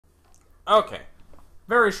Okay.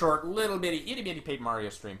 Very short, little bitty, itty bitty Paper Mario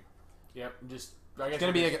stream. Yep, just... I guess It's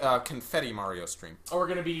gonna be a confetti Mario stream. Oh, we're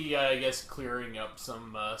gonna be, I guess, clearing up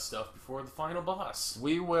some stuff before the final boss.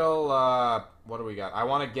 We will, what do we got? I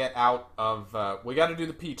want to get out of, we gotta do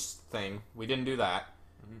the Peach thing. We didn't do that.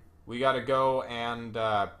 Mm-hmm. We gotta go and,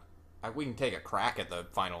 we can take a crack at the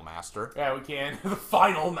Final Master. Yeah, we can. The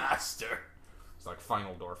Final Master. It's like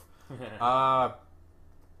Final Dorf. I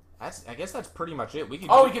guess that's pretty much it. We can.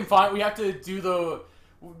 Oh, we can find. We have to do the.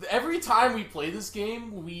 Every time we play this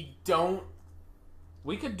game, we don't.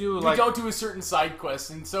 We could do we like. don't do a certain side quest,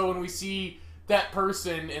 and so when we see that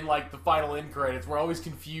person in like the final end credits, we're always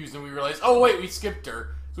confused, and we realize, oh wait, we skipped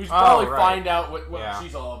her. So we should probably find out what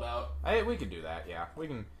she's all about. We could do that. Yeah, we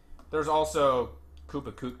can. There's also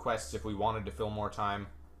Koopa Koot quests if we wanted to fill more time.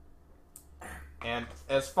 And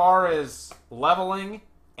as far as leveling,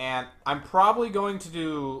 and I'm probably going to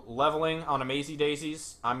do leveling on Amazy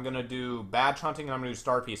Daisies. I'm going to do badge hunting, and I'm going to do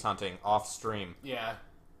star piece hunting off stream. Yeah.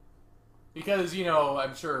 Because, you know,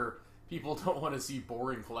 I'm sure people don't want to see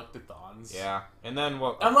boring collectathons. Yeah. And then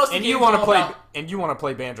what? Unless you want to play and you want to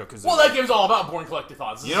play Banjo-Kazooie. Well, that game's all about boring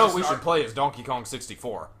collectathons. You know what we should play is Donkey Kong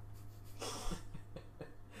 64.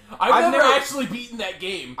 I've never actually beaten that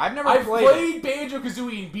game. I've played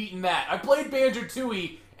Banjo-Kazooie and beaten that. I played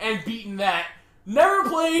Banjo-Tooie and beaten that. Never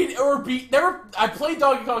played I played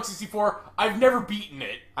Donkey Kong 64. I've never beaten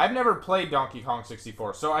it. I've never played Donkey Kong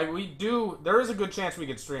 64. So there is a good chance we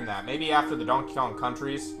could stream that. Maybe after the Donkey Kong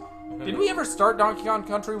Countries. Did we ever start Donkey Kong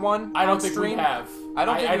Country 1? I don't think we have. I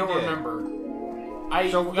don't remember.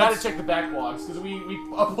 We gotta check the backlogs because we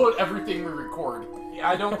upload everything we record.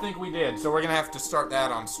 I don't think we did, so we're gonna have to start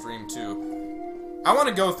that on stream too. I want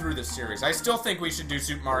to go through this series. I still think we should do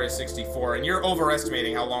Super Mario 64, and you're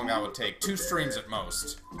overestimating how long that would take. 2 streams at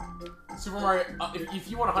most. Super Mario, if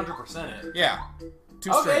you want 100% it. Yeah.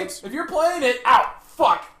 2 streams. If you're playing it, ow,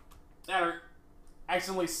 fuck! That hurt. I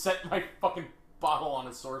accidentally set my fucking bottle on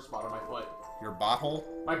a sore spot on my foot. Your bottle?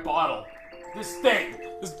 My bottle. This thing.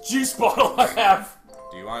 This juice bottle I have.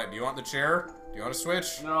 Do you want it? Do you want the chair? Do you want to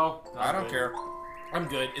switch? No. I don't care. I'm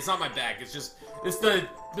good. It's not my back. It's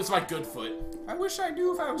my good foot. I wish I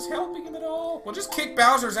knew if I was helping him at all. Well, just kick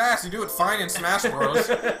Bowser's ass. You do it fine in Smash Bros.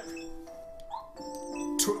 The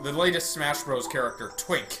latest Smash Bros. Character,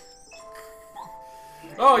 Twink.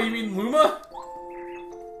 Oh, you mean Luma?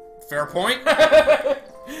 Fair point.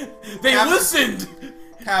 Listened.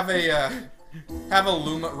 Have a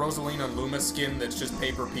Rosalina Luma skin that's just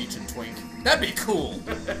Paper Peach and Twink. That'd be cool.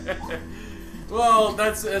 Well,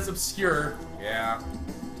 that's obscure. Yeah.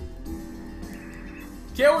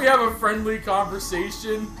 Can't we have a friendly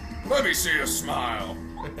conversation? Let me see a smile.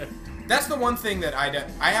 That's the one thing that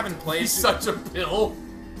I haven't played. He's such a pill.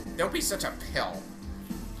 Don't be such a pill.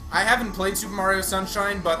 I haven't played Super Mario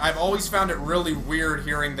Sunshine, but I've always found it really weird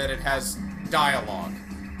hearing that it has dialogue.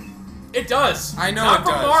 It does. I know not it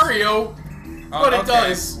does. Not from Mario, but it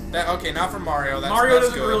does. Okay, not from Mario. Mario that's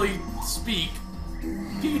doesn't good. really speak.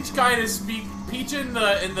 Peach kind of speak. Peach and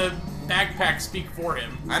the backpack speak for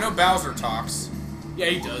him. I know Bowser talks. Yeah,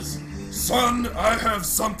 he does. Son, I have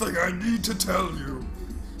something I need to tell you.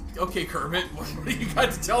 Okay, Kermit, what do you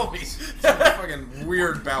got to tell me? Fucking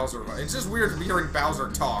weird Bowser. It's just weird hearing Bowser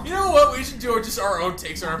talk. You know what? We should do just our own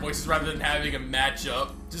takes on our voices rather than having a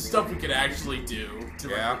matchup. Just stuff we could actually do.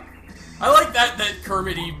 Yeah. I like that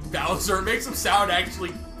Kermit-y Bowser. It makes him sound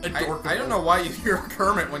actually adorable. I don't know why you hear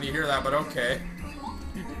Kermit when you hear that, but okay.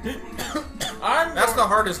 That's the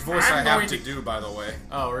hardest voice I have to do, by the way.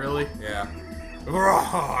 Oh, really? Yeah.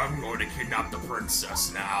 I'm going to kidnap the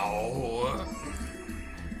princess now.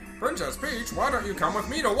 Princess Peach, why don't you come with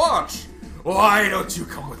me to watch? Why don't you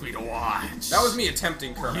come with me to watch? That was me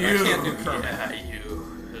attempting Kermit. I can't do Kermit. Yeah, you.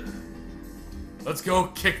 Let's go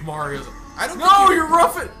kick Mario's. I don't. No, you're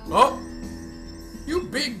roughing. Oh, you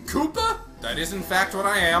big Koopa. That is in fact what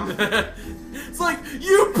I am. It's like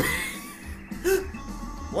you.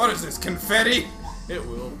 What is this, confetti? It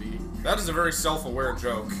will be. That is a very self-aware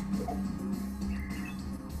joke.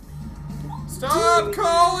 Stop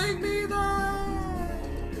calling me that!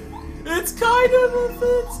 It's kind of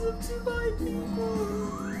offensive to my people.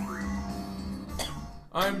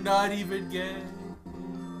 I'm not even gay.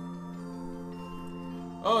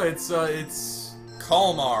 Oh, it's...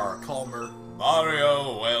 Calmer.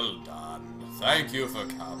 Mario, well done. Thank you for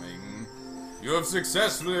coming. You have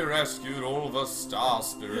successfully rescued all the star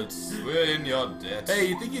spirits. We're in your debt. Hey,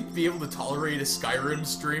 you think you'd be able to tolerate a Skyrim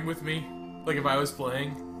stream with me? Like if I was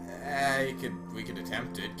playing? We could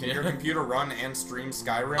attempt it. Can your computer run and stream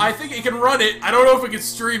Skyrim? I think it can run it. I don't know if it can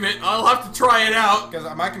stream it. I'll have to try it out.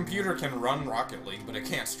 Because my computer can run Rocket League, but it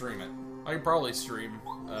can't stream it. I can probably stream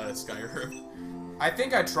Skyrim. I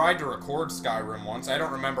think I tried to record Skyrim once. I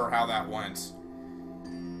don't remember how that went.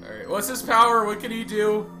 Alright, what's his power? What can he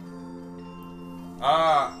do?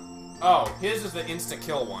 Oh, his is the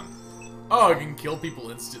insta-kill one. Oh, it can kill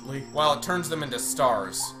people instantly. Well, it turns them into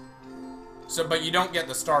stars. So, but you don't get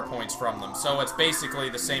the star points from them, so it's basically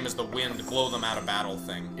the same as the wind blow them out of battle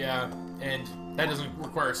thing. Yeah, and that doesn't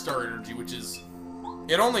require star energy, which is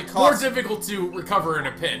it only costs more difficult to recover in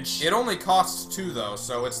a pinch. It only costs 2 though,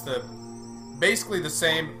 so it's basically the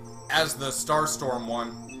same as the Starstorm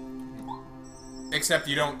one, except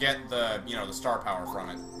you don't get the the star power from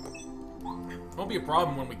it. Won't be a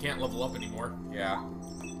problem when we can't level up anymore. Yeah.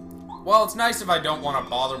 Well, it's nice if I don't want to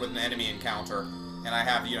bother with an enemy encounter. And I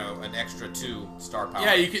have, an extra 2 star power.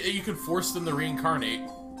 Yeah, you could force them to reincarnate.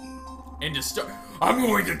 And just start. I'm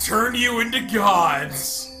going to turn you into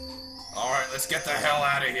gods! Alright, let's get the hell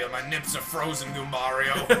out of here. My nips are frozen,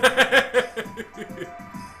 Mario.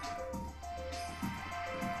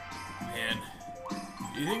 Man.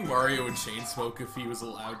 Do you think Mario would chain smoke if he was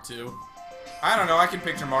allowed to? I don't know, I can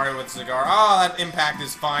picture Mario with a cigar. Oh, that impact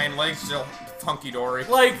is fine. Legs still funky-dory.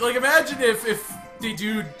 Like imagine if they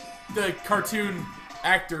do... the cartoon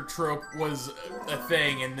actor trope was a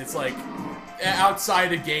thing, and it's like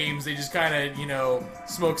outside of games, they just kind of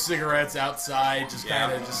smoke cigarettes outside, just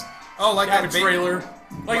kind of just like have that a trailer,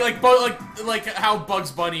 like how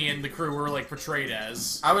Bugs Bunny and the crew were like portrayed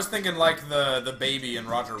as. I was thinking like the baby in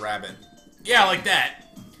Roger Rabbit. Yeah, like that.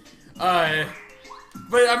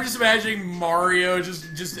 But I'm just imagining Mario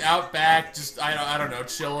just out back, just I don't know,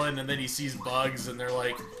 chilling, and then he sees Bugs, and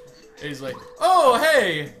he's like, oh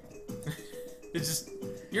hey. It's just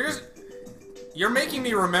you're making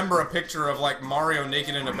me remember a picture of like Mario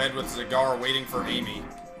naked in a bed with a cigar waiting for Amy.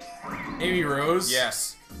 Amy Rose?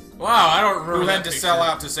 Yes. Wow, I don't remember. Who that had to picture. sell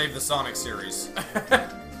out to save the Sonic series.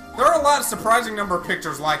 There are a lot of surprising number of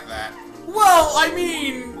pictures like that. Well, I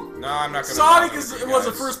mean, no, I'm not gonna. Sonic was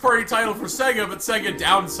a first-party title for Sega, but Sega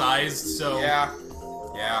downsized, so yeah.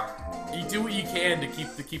 You do what you can to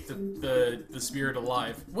keep the spirit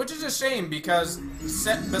alive. Which is a shame because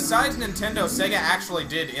besides Nintendo, Sega actually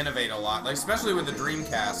did innovate a lot, like especially with the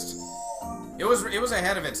Dreamcast. It was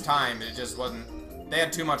ahead of its time. It just wasn't. They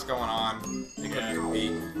had too much going on. They couldn't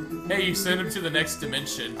compete. Hey, you sent him to the next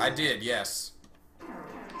dimension. I did, yes.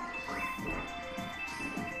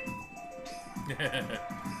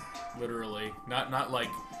 Literally, not like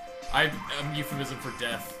I'm euphemism for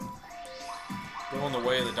death. Go in the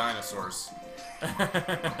way of the dinosaurs.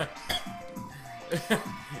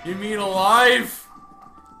 You mean alive?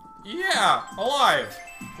 Yeah, alive.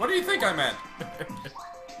 What do you think I meant?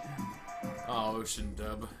 Oh, Ocean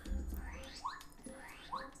Dub.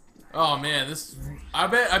 Oh man, I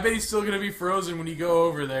bet he's still gonna be frozen when you go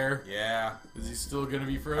over there. Yeah. Is he still gonna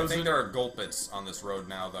be frozen? I think there are gulpits on this road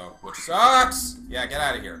now, though, which sucks. Yeah, get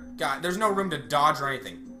out of here. God, there's no room to dodge or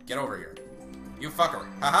anything. Get over here. You fucker.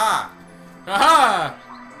 Haha. Haha!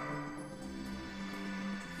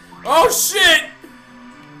 Oh shit!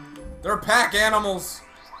 They're pack animals.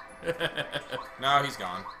 No, he's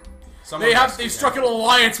gone. They've struck an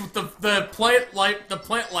alliance with the plant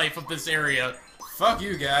life of this area. Fuck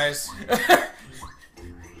you guys.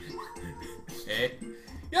 Hey.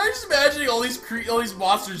 Yeah, I'm just imagining all these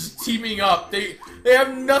monsters just teaming up. They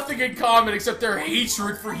have nothing in common except their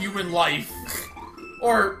hatred for human life.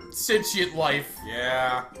 Or sentient life.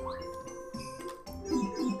 Yeah.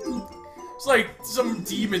 It's like some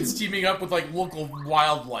demons teaming up with like local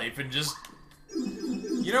wildlife and just...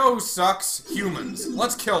 You know who sucks? Humans.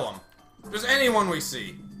 Let's kill them. Just anyone we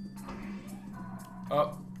see.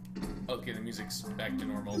 Oh. Okay, the music's back to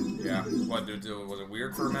normal. Yeah. What, dude? Was it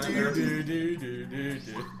weird for a minute there?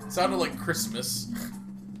 It sounded like Christmas.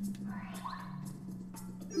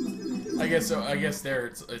 I guess so. I guess there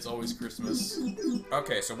it's always Christmas.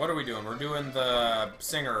 Okay, so what are we doing? We're doing the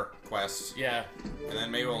singer quest. Yeah. And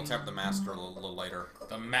then maybe we'll attempt the master a little later.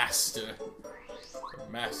 The master. The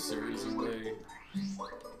master is away.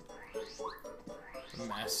 The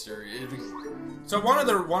master is... So one of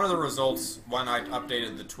the results when I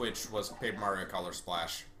updated the Twitch was Paper Mario Color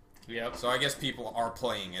Splash. Yep. So I guess people are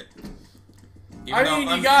playing it. I mean,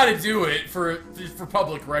 you gotta do it for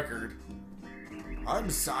public record.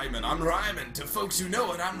 I'm Simon. I'm rhyming. To folks who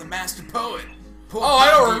know it, I'm the master poet. Poor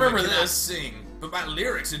I don't Pop remember Diva cannot this. Sing, but my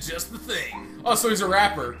lyrics are just the thing. Oh, so he's a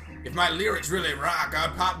rapper. If my lyrics really rock,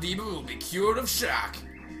 our Pop Diva will be cured of shock.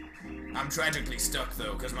 I'm tragically stuck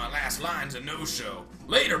though, cause my last line's a no-show.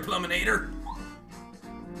 Later, Pluminator.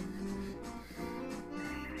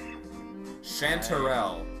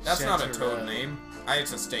 Chanterelle. That's not a Chanterelle. Toad name.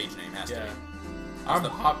 It's a stage name, has to be. I'm the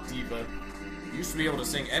Pop Diva. Used to be able to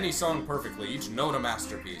sing any song perfectly, each note a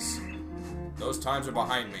masterpiece. Those times are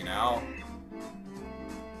behind me now.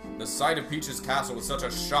 The sight of Peach's castle was such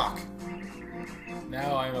a shock.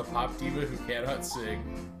 Now I'm a pop diva who cannot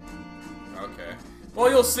sing. Okay. Well,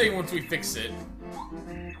 you'll sing once we fix it.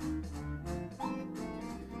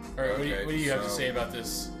 Alright, Okay, what do you have to say about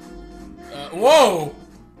this? Whoa!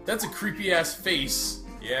 That's a creepy-ass face.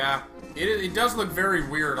 Yeah, it does look very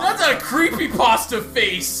weird on That's a creepypasta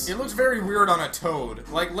face! It looks very weird on a toad.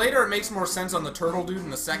 Like, later it makes more sense on the turtle dude in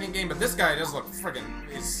the second game, but this guy does look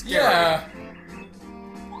friggin' scary. Yeah.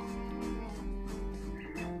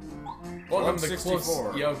 Welcome to Club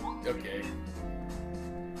 64. Yo, okay.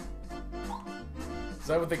 Is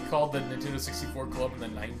that what they called the Nintendo 64 Club in the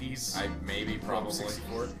 90s? Maybe, Club probably.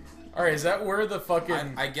 64. Alright, is that where the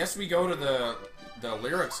fucking... I guess we go to the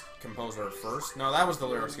lyrics composer first. No, that was the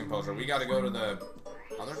lyrics composer. We gotta go to the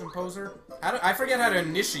other composer? I forget how to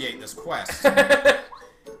initiate this quest.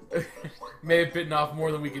 May have bitten off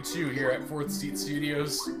more than we could chew here at 4th Seat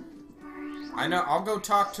Studios. I know, I'll go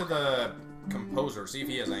talk to the composer, see if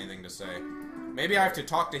he has anything to say. Maybe I have to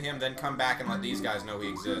talk to him, then come back and let these guys know he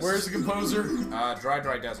exists. Where's the composer? Dry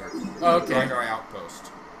Desert. Oh, okay. Dry Outpost.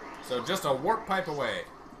 So just a warp pipe away.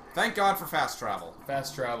 Thank God for fast travel.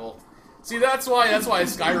 Fast travel. See, that's why a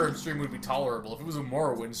Skyrim stream would be tolerable. If it was a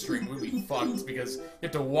Morrowind stream, we'd be fucked because you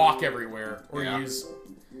have to walk everywhere or Yeah. use.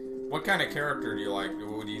 What kind of character do you like?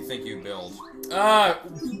 What do you think you build?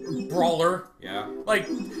 Brawler. Yeah. Like,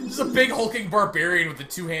 just a big hulking barbarian with a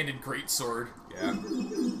two-handed greatsword. Yeah.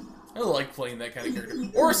 I like playing that kind of character.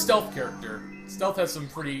 Or a stealth character. Stealth has some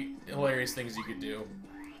pretty hilarious things you could do.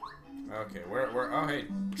 Okay, where, oh hey,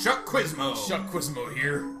 Chuck Quizmo! Chuck Quizmo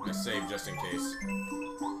here. I'm gonna save just in case.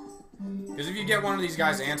 Because if you get one of these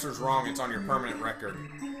guys' answers wrong, it's on your permanent record.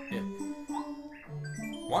 Yeah.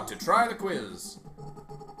 Want to try the quiz?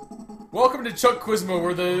 Welcome to Chuck Quizmo,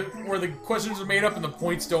 where the questions are made up and the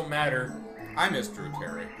points don't matter. I missed Drew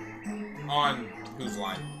Carey. On whose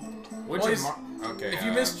line? Which Well, of okay. If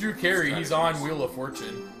you missed Drew Carey, he's on strategies. Wheel of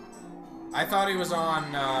Fortune. I thought he was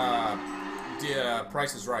on,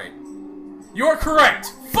 Price is Right. You are correct!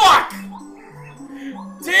 Fuck!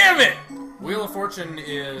 Damn it! Wheel of Fortune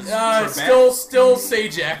is Trebek, still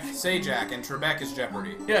Sajak. Sajak, and Trebek is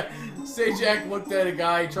Jeopardy. Yeah, Sajak looked at a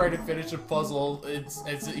guy trying to finish a puzzle.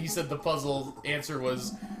 He said the puzzle answer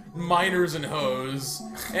was miners and hoes.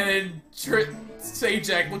 And then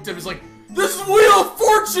Sajak looked at him and was like, "This is Wheel of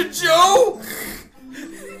Fortune, Joe!"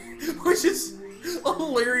 Which is a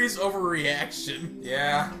hilarious overreaction.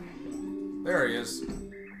 Yeah. There he is.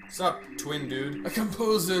 What's up, twin dude? A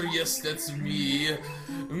composer, yes, that's me.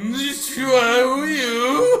 How are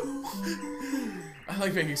you? I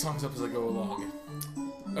like making songs up as I go along.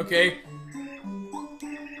 Okay.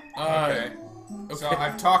 Okay. So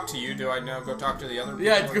I've talked to you. Do I now go talk to the other people?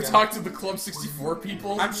 Yeah, go again? talk to the Club 64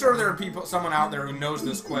 people. I'm sure there are someone out there who knows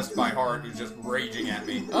this quest by heart who's just raging at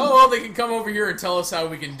me. Oh, well, they can come over here and tell us how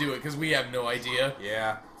we can do it, because we have no idea.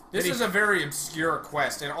 Yeah. This is a very obscure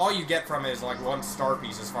quest, and all you get from it is like one star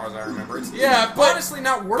piece as far as I remember. It's Yeah, but honestly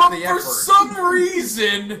not worth the for effort. some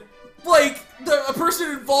reason, like, a person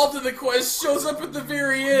involved in the quest shows up at the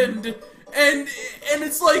very end, and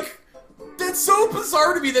it's like, that's so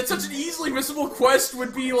bizarre to me that such an easily missable quest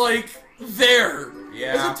would be, like, there.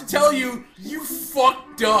 Yeah. As if to tell you, you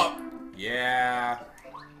fucked up. Yeah.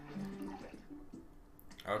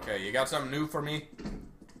 Okay, you got something new for me?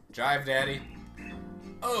 Jive Daddy?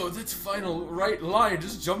 Oh, that final right line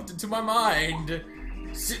just jumped into my mind.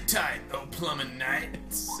 Sit tight, oh plumbing knight.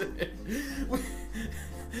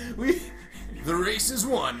 we The race is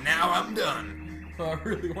won, now I'm done. I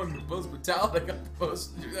really wanted to post Metallica. I got the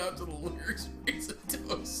post to do that to the lyrics raise a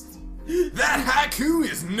toast. That haiku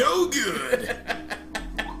is no good.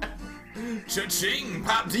 Cha-ching,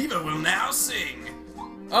 Pop Diva will now sing.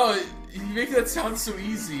 Oh, you make that sound so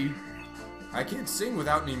easy. I can't sing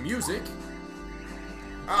without any music.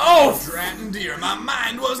 Oh! Dratton dear, my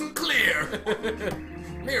mind wasn't clear.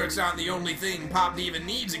 Lyrics aren't the only thing Pop Diva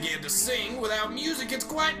needs again to sing. Without music, it's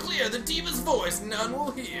quite clear the diva's voice none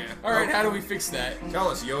will hear. Alright, how do we fix that? Tell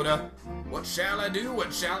us, Yoda. What shall I do?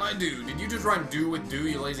 What shall I do? Did you just rhyme do with do,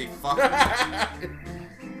 you lazy fuck?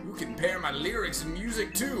 Who can pair my lyrics and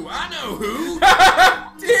music too? I know who!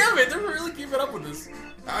 Damn it, they're really keeping up with this.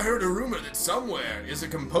 I heard a rumor that somewhere is a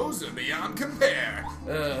composer beyond compare.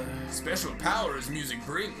 Special power his music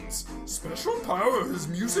brings. Special power his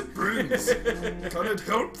music brings. Can it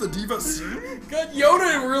help the diva sing? God,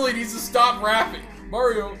 Yoda really needs to stop rapping.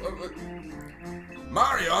 Mario,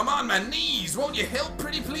 Mario, I'm on my knees. Won't you help,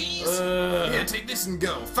 pretty please? Here, take this and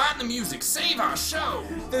go. Find the music. Save our show.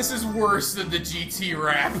 This is worse than the GT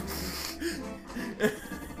rap.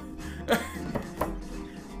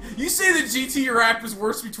 You say the GT rap is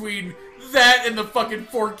worse between that and the fucking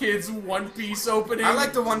 4Kids One Piece opening? I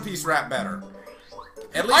like the One Piece rap better.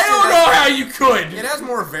 At least I don't know how you could! It has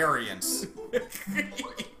more variance.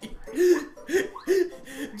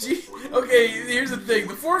 Okay, here's the thing.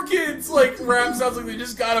 The 4Kids, like, rap sounds like they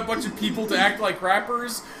just got a bunch of people to act like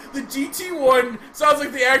rappers. The GT one sounds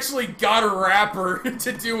like they actually got a rapper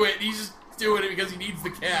to do it. He's just doing it because he needs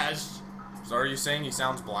the cash. So are you saying he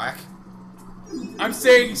sounds black? I'm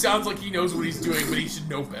saying he sounds like he knows what he's doing, but he should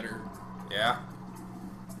know better. Yeah.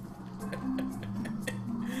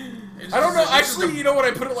 I don't know. Actually, you know what?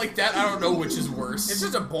 I put it like that. I don't know which is worse. It's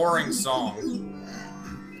just a boring song.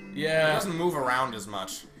 Yeah. It doesn't move around as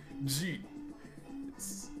much. Gee.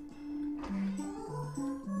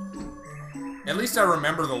 At least I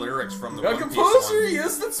remember the lyrics from the A One Piece composer, one.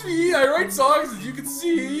 yes, that's me. I write songs, as you can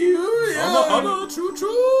see. Yeah. Hana, choo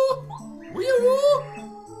choo. Wee-woo.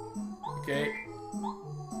 Okay.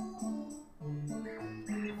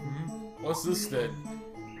 What's this then?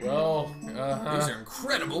 Well, These are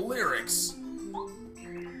incredible lyrics.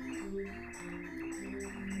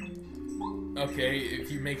 Okay,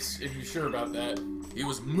 if you're sure about that. He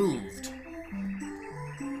was moved.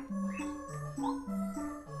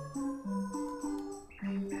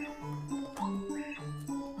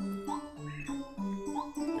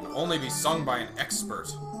 Can only be sung by an expert.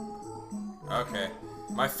 Okay.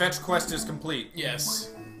 My fetch quest is complete.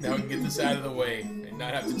 Yes. Now we can get this out of the way and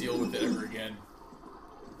not have to deal with it ever again.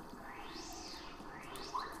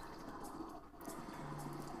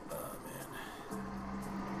 Oh, man.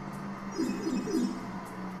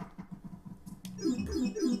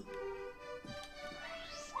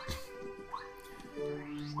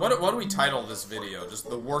 What do we title this video? Just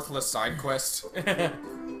the worthless side quest?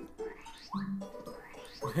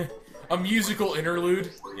 A musical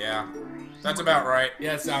interlude? Yeah. That's about right.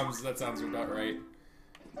 Yeah, that sounds about right.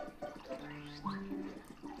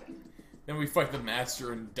 Then we fight the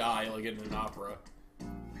master and die like in an opera.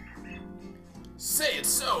 Say it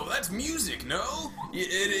so, that's music, no?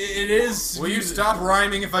 It is. Will you stop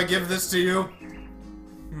rhyming if I give this to you?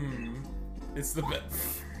 It's the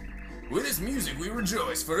best. With this music we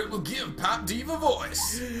rejoice, for it will give Pop Diva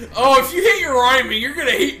voice. Oh, if you hate your rhyming, you're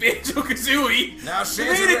gonna hate Banjo-Kazooie. Now the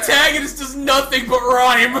main antagonist does nothing but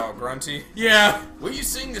rhyme. Oh, Grunty. Yeah. Will you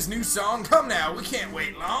sing this new song? Come now, we can't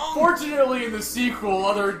wait long. Fortunately, in the sequel,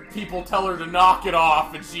 other people tell her to knock it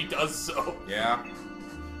off, and she does so. Yeah.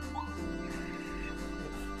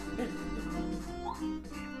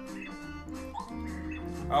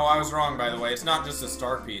 Oh, I was wrong, by the way. It's not just a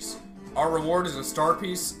star piece. Our reward is a star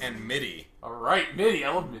piece and MIDI. Alright, MIDI.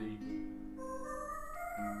 I love MIDI.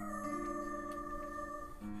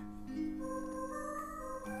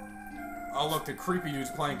 Oh, look, the creepy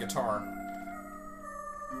dude's playing guitar.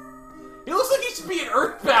 He looks like he should be in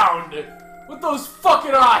Earthbound! With those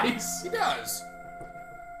fucking eyes! He does.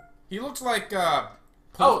 He looks like,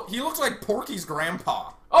 he looks like Porky's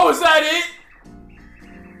grandpa. Oh, is that it?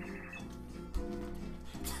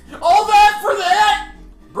 All that for that?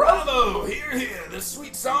 Bravo! Hear, hear! This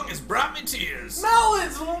sweet song has brought me tears.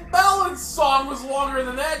 Melon's song was longer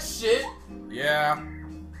than that shit. Yeah.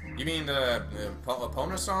 You mean the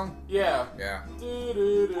Epona song? Yeah. Yeah.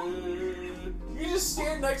 You just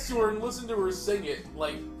stand next to her and listen to her sing it,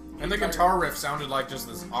 like... And the guitar riff sounded like just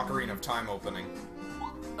this Ocarina of Time opening.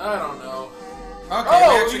 I don't know.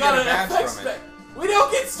 Okay, we got an badge FX from it. We don't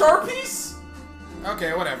get Star Piece?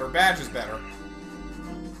 Okay, whatever. Badge is better.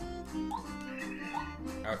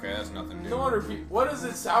 Okay, that's nothing new. No wonder people... What does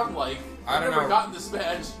it sound like? I don't I've never know. gotten this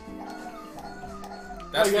badge.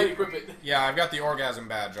 That's you gotta equip it. Yeah, I've got the orgasm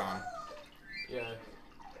badge on. Yeah.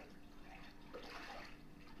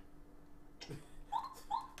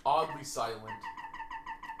 Oddly silent.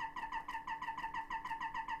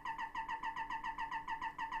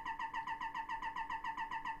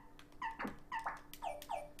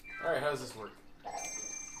 Alright, how does this work?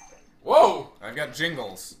 Whoa! I've got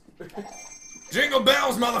jingles. Jingle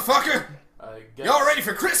bells, motherfucker! Y'all ready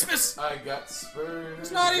for Christmas? I got spurs.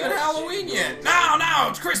 It's not even Halloween yet. No,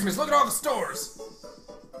 it's Christmas. Look at all the stores.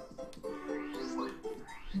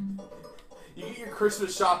 You get your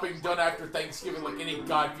Christmas shopping done after Thanksgiving like any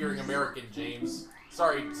God-fearing American, James.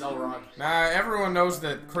 Sorry, Xelrog. Nah, everyone knows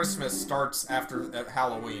that Christmas starts after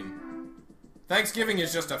Halloween. Thanksgiving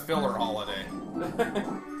is just a filler holiday.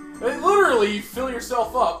 Literally, you fill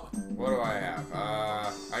yourself up. What do I have?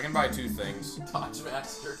 I can buy 2 things. Touch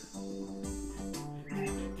Master.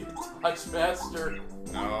 Get Touch Master.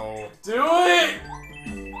 No. Do it!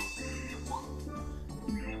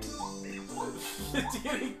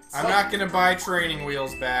 I'm not gonna buy training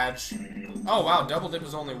wheels badge. Oh wow, double dip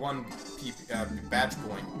is only one badge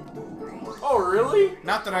point. Oh, really?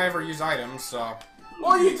 Not that I ever use items, so...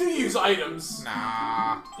 Well, you do use items.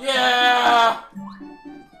 Nah. Yeah!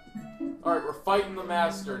 Alright, we're fighting the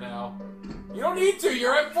master now. You don't need to,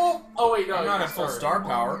 you're at full... Oh, wait, no. I'm not at full star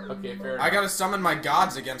power. Okay, fair enough. I gotta summon my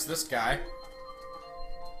gods against this guy.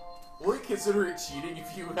 Will you consider it cheating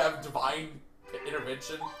if you have divine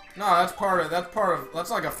intervention? No,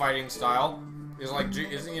 that's like a fighting style. It's like,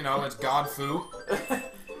 you know, it's god fu.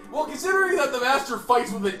 Well, considering that the master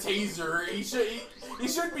fights with a taser, he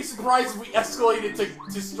shouldn't be surprised if we escalate it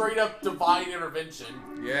to straight up divine intervention.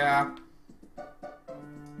 Yeah.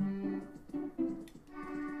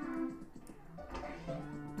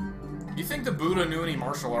 You think the Buddha knew any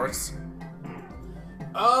martial arts?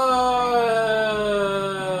 I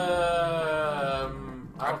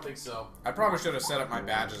don't think so. I probably should have set up my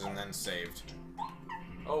badges and then saved.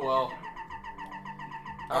 Oh well.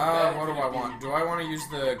 What do I want? Do I want to use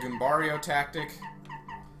the Goombario tactic?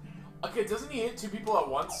 Okay, doesn't he hit two people at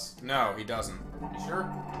once? No, he doesn't. You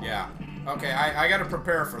sure? Yeah. Okay, I gotta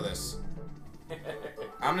prepare for this.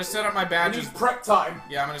 I'm gonna set up my badges. Need prep time.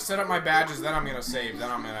 Yeah, I'm gonna set up my badges, then I'm gonna save, then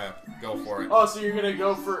I'm gonna go for it. Oh, so you're gonna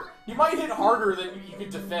go for... He might hit harder than you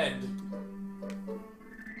could defend.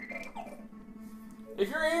 If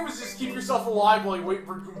your aim is just keep yourself alive while you wait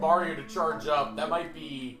for Goombario to charge up, that might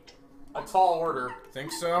be a tall order.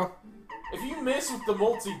 Think so? If you miss with the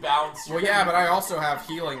multi-bounce... Well, yeah, but I also have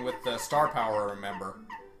healing with the star power, remember?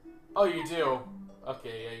 Oh, you do?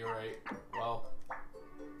 Okay, yeah, you're right. Well...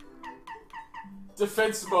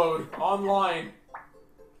 Defense mode, online.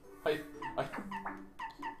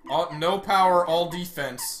 No power, all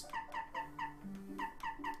defense.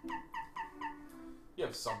 You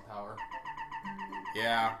have some power.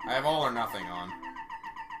 Yeah, I have all or nothing on.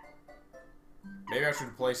 Maybe I should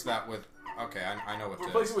replace that with... Okay, I know what to...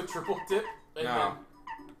 Replace it with triple dip? And No.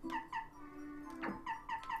 Then...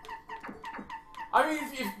 I mean,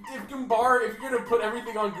 if you're gonna put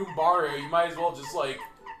everything on Goombario, you might as well just, like...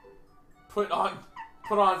 Put on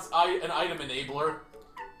an item enabler.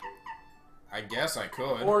 I guess I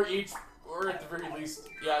could. Or at the very least...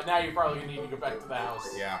 Yeah, now you're probably gonna need to go back to the house.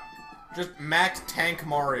 Yeah. Just max tank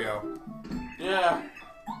Mario. Yeah.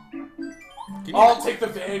 Can I'll take the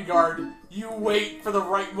Vanguard. You wait for the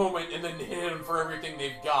right moment and then hit them for everything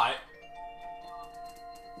they've got.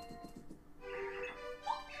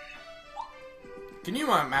 Can you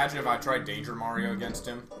imagine if I tried Danger Mario against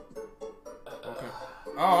him? Okay.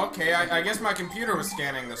 Oh, okay. I guess my computer was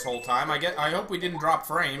scanning this whole time. I hope we didn't drop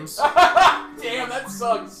frames. Damn, that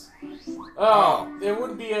sucks. Oh. It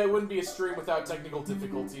wouldn't be a stream without technical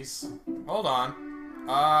difficulties. Hold on.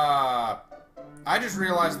 I just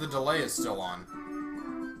realized the delay is still on.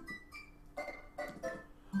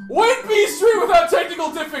 Wouldn't be a stream without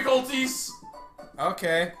technical difficulties.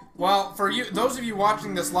 Okay. Well, for you, those of you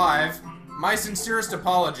watching this live, my sincerest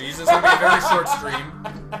apologies. This will be a very short stream.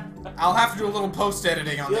 I'll have to do a little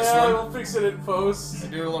post-editing on this one. Yeah, we'll fix it in post.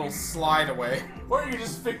 And do a little slide away. Or you can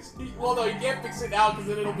just fix... Well, no, you can't fix it now because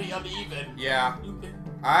then it'll be uneven. Yeah.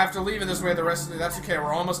 I have to leave it this way the rest of the... That's okay,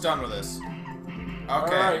 we're almost done with this. Okay,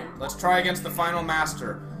 Alright. Let's try against the final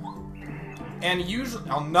master. And usually...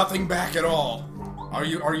 Oh, nothing back at all. Are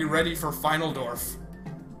you ready for Finaldorf?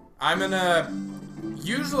 I'm gonna...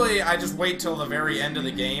 Usually, I just wait till the very end of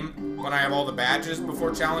the game when I have all the badges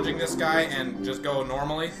before challenging this guy and just go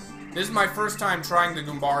normally. This is my first time trying the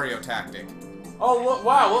Goombario tactic. Oh, look,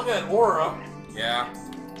 wow, look at that aura. Yeah.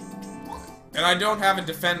 And I don't have a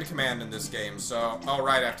defend command in this game, so... Oh,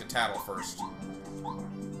 right, I have to tattle first.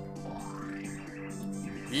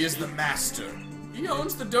 He is the master. He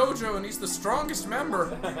owns the dojo, and he's the strongest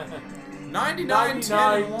member. 99,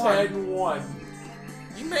 10, 1.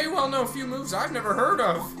 You may well know a few moves I've never heard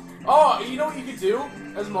of. Oh, you know what you could do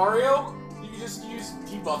as Mario? You could just use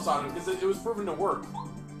debuffs on him because it was proven to work.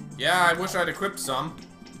 Yeah, I wish I'd equipped some.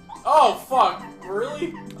 Oh, fuck.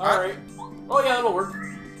 Really? Alright. Oh, yeah, that'll work.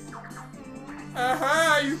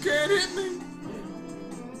 Aha, you can't hit me.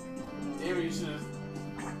 Damn it, you should have...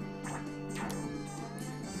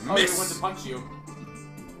 Oh, he went to punch you.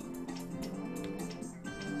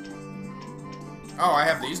 Oh, I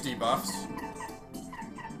have these debuffs.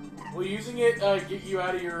 Will using it get you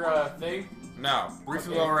out of your thing? No.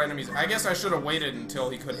 Briefly lower enemies. I guess I should have waited until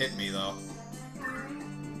he could hit me, though.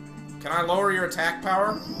 Can I lower your attack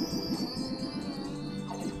power?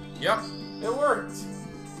 Yep. It worked.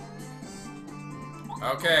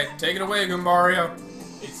 Okay, take it away, Goombario.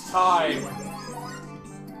 It's time.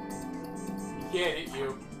 He can't hit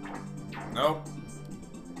you. Nope.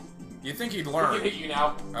 You think he'd He learn? can hit you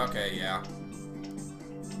now. Okay, yeah.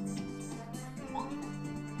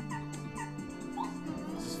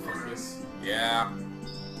 Yeah.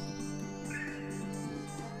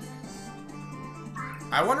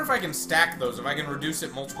 I wonder if I can stack those, if I can reduce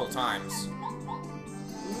it multiple times.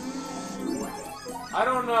 I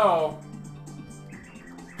don't know.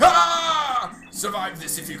 Ha! Survive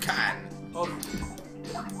this if you can. Oh.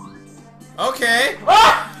 Okay.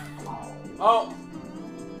 Ah! Oh.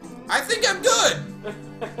 I think I'm good.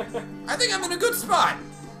 I think I'm in a good spot.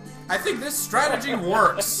 I think this strategy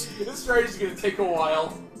works. This strategy's gonna take a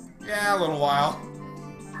while. Yeah, a little while.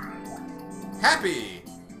 Happy.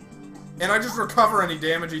 And I just recover any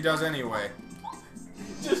damage he does anyway.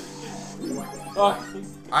 Just.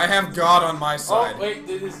 I have God on my side. Oh, wait,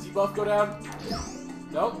 did his debuff go down?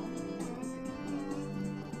 Nope.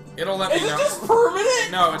 It'll let Is me it know. just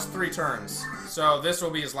permanent? No, it's 3 turns. So this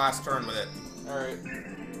will be his last turn with it. Alright.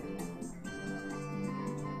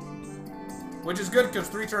 Which is good, because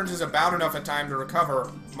 3 turns is about enough of time to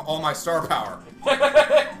recover all my star power.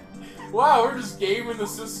 Wow, we're just gaming the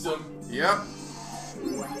system. Yep.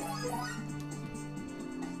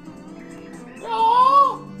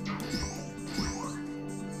 Oh!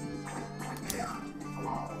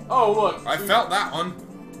 Oh, look. I felt that one.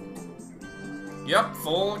 Yep,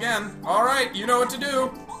 full again. Alright, you know what to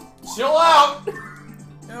do. Chill out!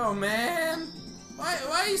 Oh, man. Why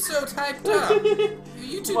are you so typed up?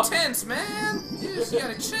 You too tense, man. You just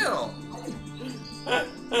gotta chill.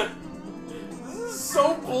 This is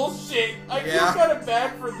so bullshit. I feel Yeah. kind of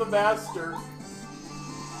bad for the master.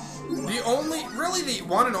 Really the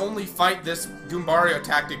one and only fight this Goombario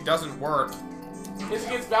tactic doesn't work, It's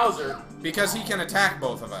against Bowser. because he can attack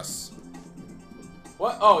both of us.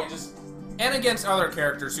 What? Oh, he just... And against other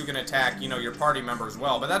characters who can attack, you know, your party member as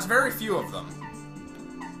well, but that's very few of them.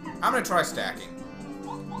 I'm gonna try stacking.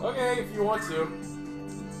 Okay, if you want to.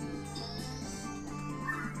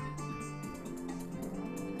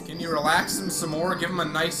 Can you relax him some more? Give him a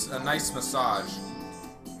nice massage.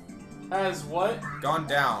 Has what? Gone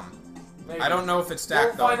down. Maybe. I don't know if it's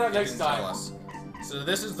stacked We'll though. find out It next didn't tell time. us. So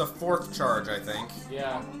this is the 4th charge, I think.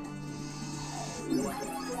 Yeah.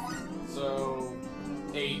 So...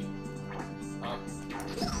 8.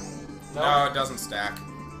 No, it doesn't stack.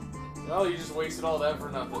 No, you just wasted all that for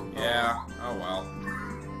nothing. Yeah. Oh well.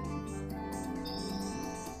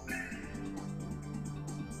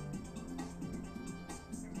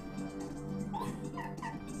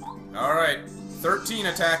 Alright. 13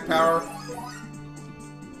 attack power.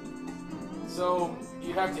 So,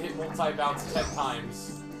 you have to hit multi-bounce 10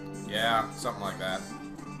 times. Yeah, something like that.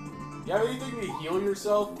 You have anything to heal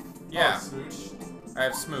yourself? Yeah. Oh, smooch. I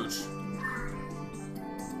have Smooch.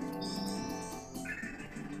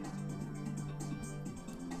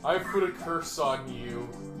 I've put a curse on you.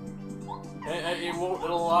 And it'll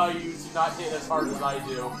allow you to not hit as hard as I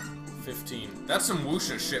do. 15. That's some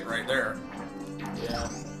Wuxia shit right there. Yeah.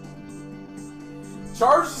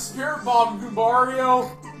 Charge the Spirit Bomb,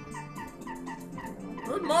 Goombario!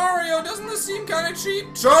 But Mario, doesn't this seem kind of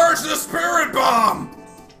cheap? Charge the Spirit Bomb!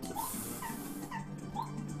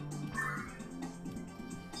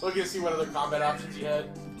 Look to see what other combat options you had.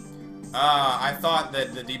 I thought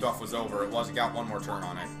that the debuff was over. It wasn't. Got one more turn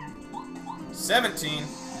on it. 17.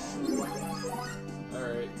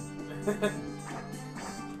 Alright.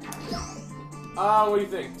 What do you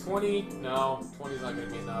think? 20? No, 20's not gonna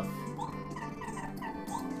be enough.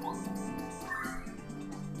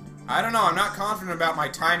 I don't know. I'm not confident about my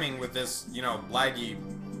timing with this, you know, laggy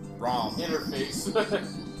ROM. Interface.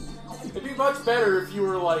 It'd be much better if you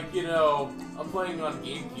were like, you know, playing on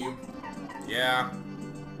GameCube. Yeah.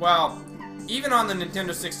 Well, even on the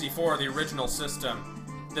Nintendo 64, the original system,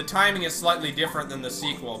 the timing is slightly different than the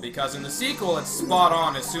sequel, because in the sequel it's spot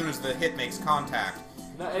on as soon as the hit makes contact.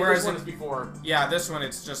 No, Whereas this one in- is before. Yeah, this one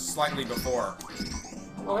it's just slightly before.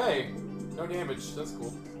 Oh hey, no damage. That's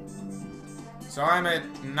cool. So I'm at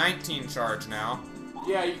 19 charge now.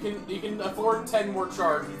 Yeah, you can afford 10 more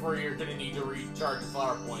charge before you're gonna need to recharge your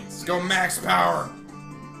flower points. Let's go max power!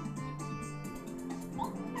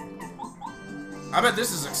 I bet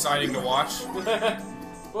this is exciting to watch.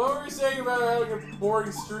 What were we saying about having a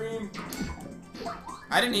boring stream?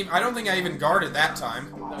 I don't think I even guarded that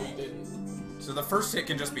time. No, you didn't. So the first hit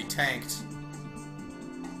can just be tanked.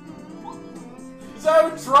 He's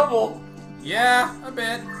having trouble. Yeah, a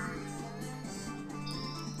bit.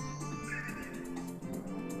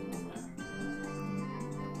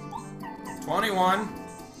 $21.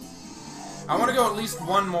 I want to go at least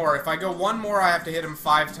one more. If I go one more, I have to hit him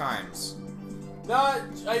 5 times. No,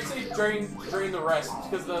 I'd say drain the rest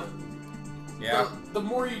because Yeah. the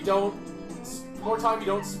more you don't, the more time you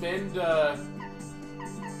don't spend.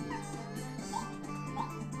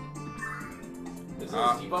 Is his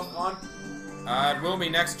debuff gone? It will be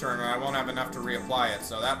next turn, and I won't have enough to reapply it,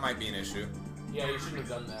 so that might be an issue. Yeah, you shouldn't have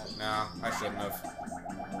done that. No, I shouldn't have.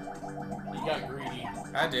 You got greedy.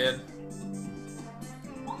 I did.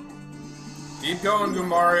 Keep going,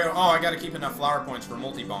 Goombario. Oh, I gotta keep enough flower points for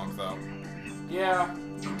multi-bonk, though. Yeah.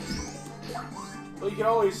 Well, you can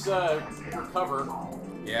always recover.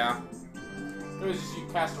 Yeah. It was just you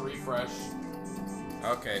cast a refresh.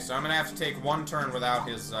 Okay, so I'm gonna have to take one turn without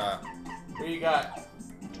his, What you got?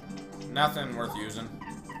 nothing worth using.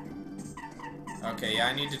 Okay, yeah,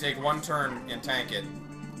 I need to take one turn and tank it.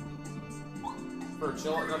 For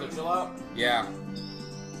another chill out? Yeah.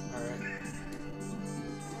 Alright.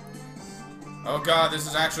 Oh god, this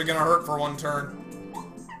is actually gonna hurt for one turn.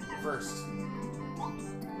 First.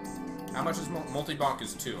 How much is multi-bonk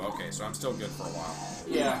is 2? Okay, so I'm still good for a while.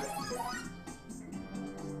 Yeah.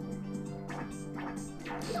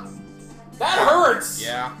 That hurts!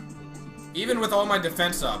 Yeah. Even with all my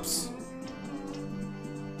defense ups.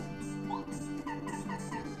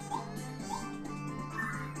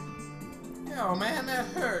 Yo, man, that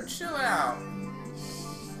hurt. Chill out.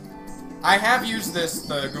 I have used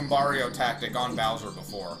the Goombario tactic on Bowser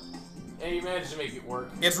before. And you managed to make it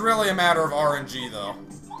work. It's really a matter of RNG, though.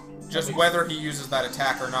 Just whether he uses that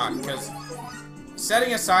attack or not, because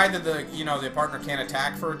setting aside that the partner can't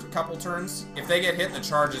attack for a couple turns, if they get hit, the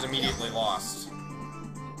charge is immediately lost.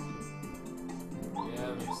 Yeah,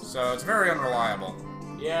 that makes sense. So it's very unreliable.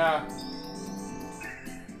 Yeah.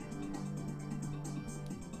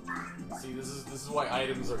 See, this is why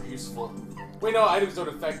items are useful. Wait, no, items don't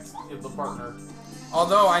affect the partner.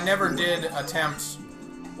 Although I never did attempt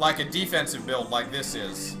like a defensive build like this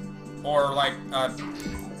is, or like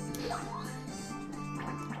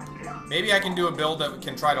maybe I can do a build that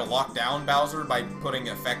can try to lock down Bowser by putting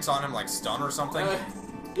effects on him, like stun or something.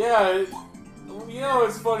 Yeah, you know,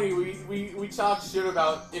 it's funny, we talk shit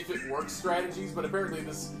about if it works strategies, but apparently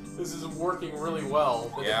this is working really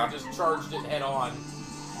well. That Yeah. if we just charged it head on.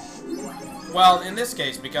 Well, in this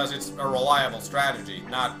case, because it's a reliable strategy,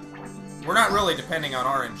 we're not really depending on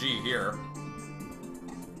RNG here.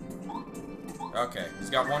 Okay, he's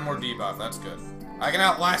got one more debuff, that's good. I can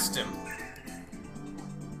outlast him.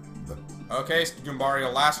 Okay,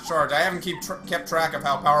 Goombario, last charge. I haven't kept track of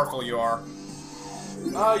how powerful you are.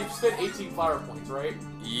 You've spent 18 flower points, right?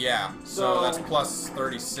 Yeah, so that's plus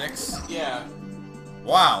 36. Yeah.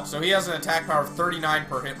 Wow, so he has an attack power of 39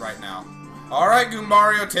 per hit right now. Alright,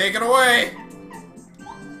 Goombario, take it away!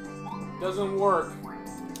 Doesn't work.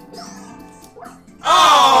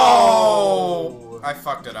 Oh! I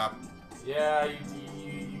fucked it up. Yeah,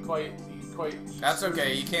 you quite. That's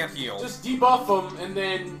okay, you can't heal. Just debuff them and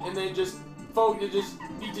then just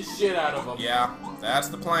beat the shit out of them. Yeah, that's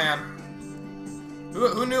the plan.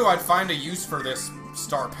 Who knew I'd find a use for this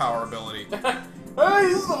star power ability? Hey,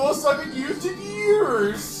 this is the most I've been used in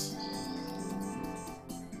years.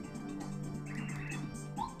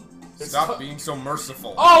 Stop being so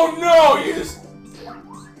merciful. Oh no! You just.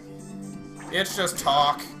 It's just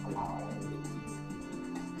talk.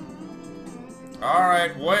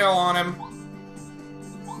 Alright, wail on him.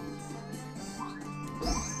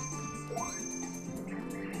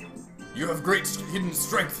 You have great hidden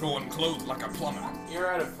strength for one clothed like a plumber.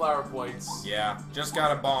 You're out of flower points. Yeah, just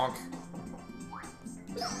got a bonk.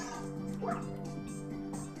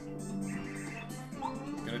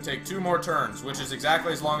 Gonna take 2 more turns, which is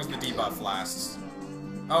exactly as long as the debuff lasts.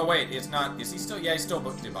 Oh wait, it's not. Is he still? Yeah, he's still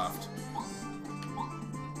debuffed.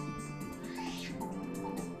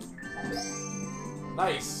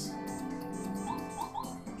 Nice.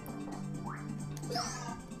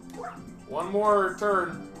 One more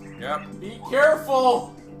turn. Yep. Be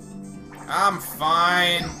careful! I'm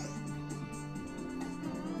fine.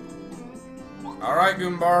 Alright,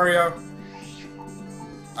 Goombario.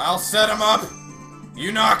 I'll set him up.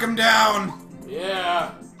 You knock him down.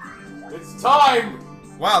 Yeah. It's time!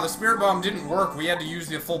 Wow, the Spirit Bomb didn't work. We had to use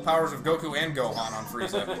the full powers of Goku and Gohan on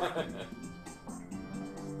Frieza.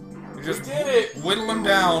 We just did it! whittle him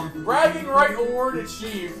down. Bragging right award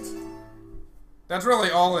achieved. That's really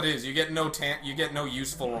all it is. You get no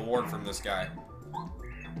useful reward from this guy.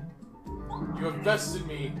 You have bested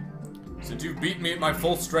me. Since you've beaten me at my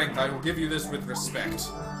full strength, I will give you this with respect.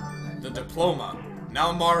 The diploma.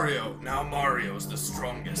 Now Mario's the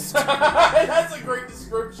strongest. That's a great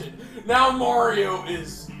description. Now Mario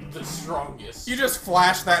is the strongest. You just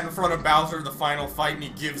flash that in front of Bowser in the final fight and he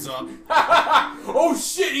gives up. Oh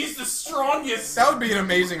shit, he's the strongest! That would be an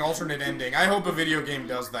amazing alternate ending. I hope a video game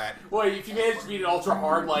does that. Wait, if you manage to beat an ultra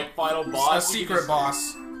hard, like, final boss... A secret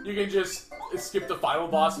boss. You can just skip the final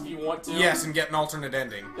boss if you want to. Yes, and get an alternate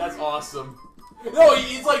ending. That's awesome. No,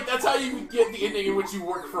 he's like, that's how you get the ending in which you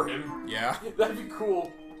work for him. Yeah. That'd be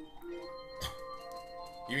cool.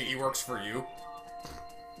 You mean he works for you?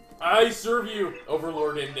 I serve you,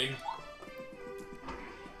 Overlord ending.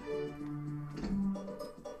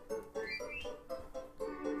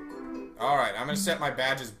 Alright, I'm gonna set my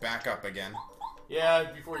badges back up again.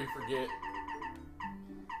 Yeah, before you forget.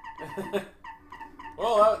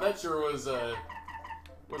 Well, that sure was a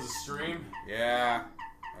stream. Yeah.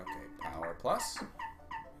 Okay, power plus.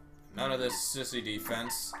 None of this sissy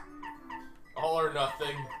defense. All or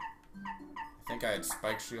nothing. I think I had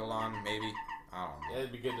spike shield on, maybe. I don't know. Yeah,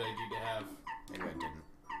 it'd be good idea to have. Maybe I didn't.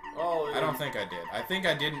 Oh, I don't think I did. I think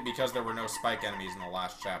I didn't because there were no spike enemies in the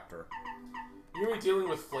last chapter. You're gonna be dealing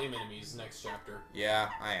with flame enemies next chapter. Yeah,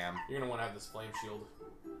 I am. You're gonna want to have this flame shield.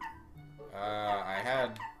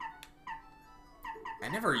 I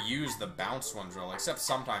never used the bounce ones really, except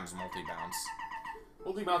sometimes multi-bounce.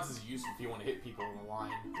 Multi-bounce is useful if you want to hit people in a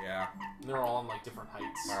line. Yeah. And they're all on like different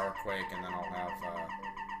heights. Power quake, and then I'll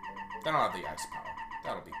have the ice power.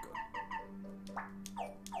 That'll be good.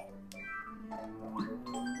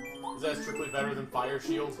 Is that strictly better than fire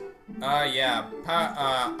shield? Yeah.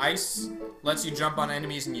 Ice lets you jump on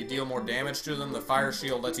enemies and you deal more damage to them. The fire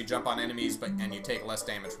shield lets you jump on enemies and you take less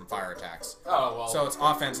damage from fire attacks. Oh, well. So it's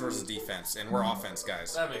offense versus defense, and we're offense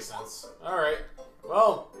guys. That makes sense. Alright.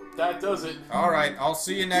 Well, that does it. Alright, I'll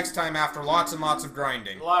see you next time after lots and lots of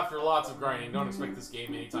grinding. Well, after lots of grinding, don't expect this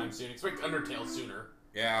game anytime soon. Expect Undertale sooner.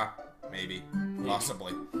 Yeah, maybe.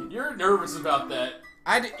 Possibly. You're nervous about that.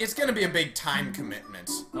 It's gonna be a big time commitment.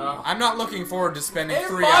 Oh. I'm not looking forward to spending You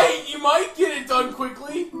 3 hours. You might get it done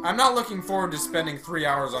quickly. I'm not looking forward to spending 3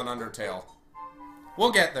 hours on Undertale.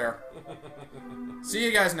 We'll get there. See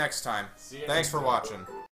you guys next time. See you Thanks next for time. watching.